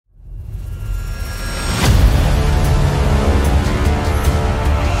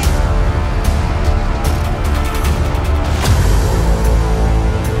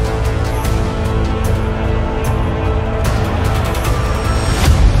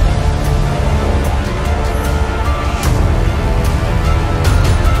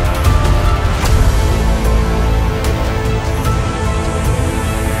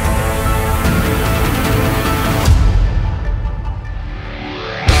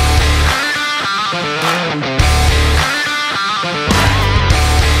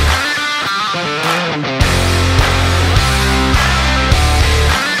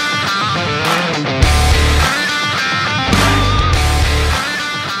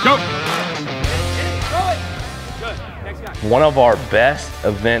One of our best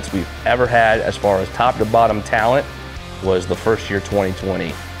events we've ever had as far as top to bottom talent was the first year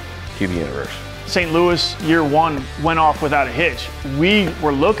 2020 QB Universe. St. Louis year one went off without a hitch. We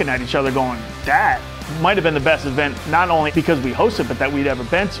were looking at each other going, that might have been the best event, not only because we hosted, but that we'd ever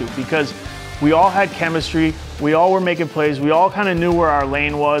been to, because we all had chemistry, we all were making plays, we all kind of knew where our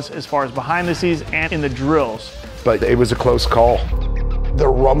lane was as far as behind the scenes and in the drills. But it was a close call. The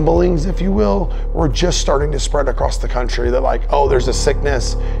rumblings, if you will, were just starting to spread across the country. They're like, oh, there's a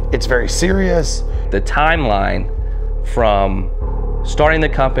sickness, it's very serious. The timeline from starting the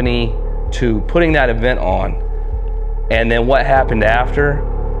company to putting that event on, and then what happened after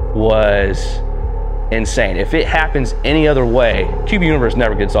was insane. If it happens any other way, QB Universe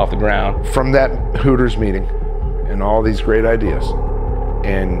never gets off the ground. From that Hooters meeting and all these great ideas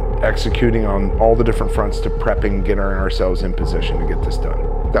and executing on all the different fronts to prepping, getting ourselves in position to get this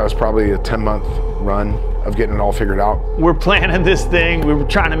done. That was probably a 10-month run of getting it all figured out. We're planning this thing, we were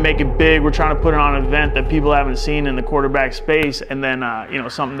trying to make it big, we're trying to put it on an event that people haven't seen in the quarterback space, and then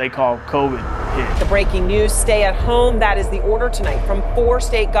something they call COVID hit. The breaking news, stay at home, that is the order tonight from 4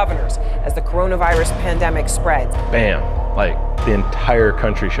 state governors as the coronavirus pandemic spreads. Bam, like the entire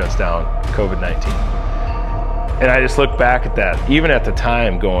country shuts down COVID-19. And I just look back at that, even at the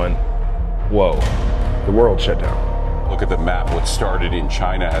time going, whoa. The world shut down. Look at the map. What started in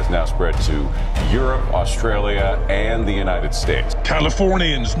China has now spread to Europe, Australia, and the United States.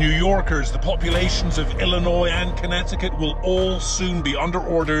 Californians, New Yorkers, the populations of Illinois and Connecticut will all soon be under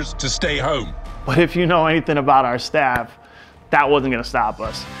orders to stay home. But if you know anything about our staff, that wasn't going to stop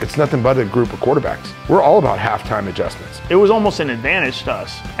us. It's nothing but a group of quarterbacks. We're all about halftime adjustments. It was almost an advantage to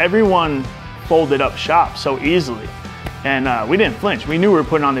us. Everyone folded up shop so easily, and we didn't flinch. We knew we were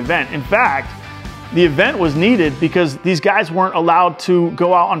putting on the event. In fact, the event was needed because these guys weren't allowed to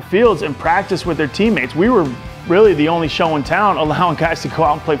go out on fields and practice with their teammates. We were really the only show in town allowing guys to go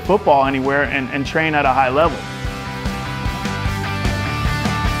out and play football anywhere and train at a high level.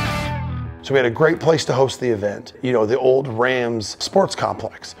 So we had a great place to host the event. You know, the old Rams sports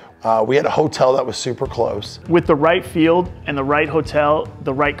complex. We had a hotel that was super close. With the right field and the right hotel,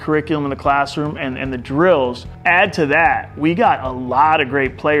 the right curriculum in the classroom and the drills, add to that, we got a lot of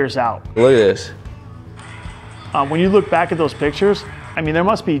great players out. Look at this. When you look back at those pictures, I mean, there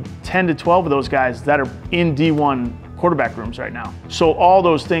must be 10 to 12 of those guys that are in D1 quarterback rooms right now. So all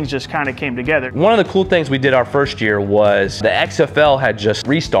those things just kind of came together. One of the cool things we did our first year was the XFL had just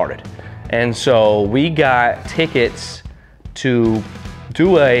restarted. And so we got tickets to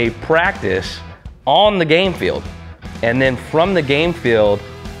do a practice on the game field. And then from the game field,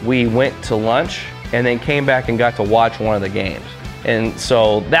 we went to lunch and then came back and got to watch one of the games. And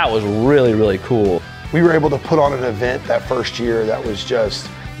so that was really, really cool. We were able to put on an event that first year that was just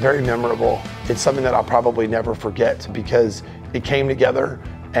very memorable. It's something that I'll probably never forget because it came together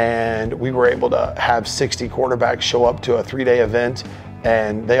and we were able to have 60 quarterbacks show up to a 3-day event,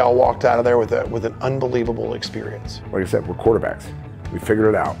 and they all walked out of there with an unbelievable experience. Like I said, we're quarterbacks. We figured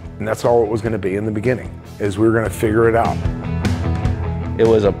it out. And that's all it was going to be in the beginning, is we were going to figure it out. It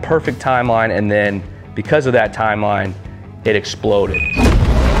was a perfect timeline, and then because of that timeline, it exploded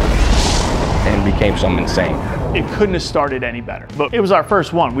and became something insane. It couldn't have started any better, but it was our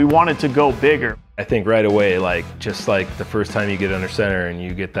first one. We wanted to go bigger. I think right away, just like the first time you get under center and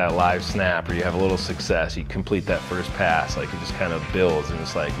you get that live snap or you have a little success, you complete that first pass, it just kind of builds, and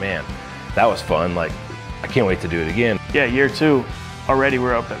it's like, man, that was fun. I can't wait to do it again. Yeah, year 2, already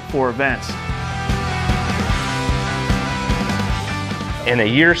we're up at 4 events. In a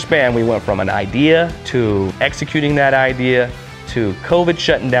year span, we went from an idea to executing that idea to COVID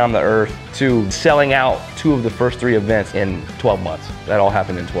shutting down the earth to selling out 2 of the first 3 events in 12 months. That all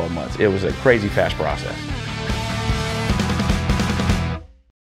happened in 12 months. It was a crazy fast process.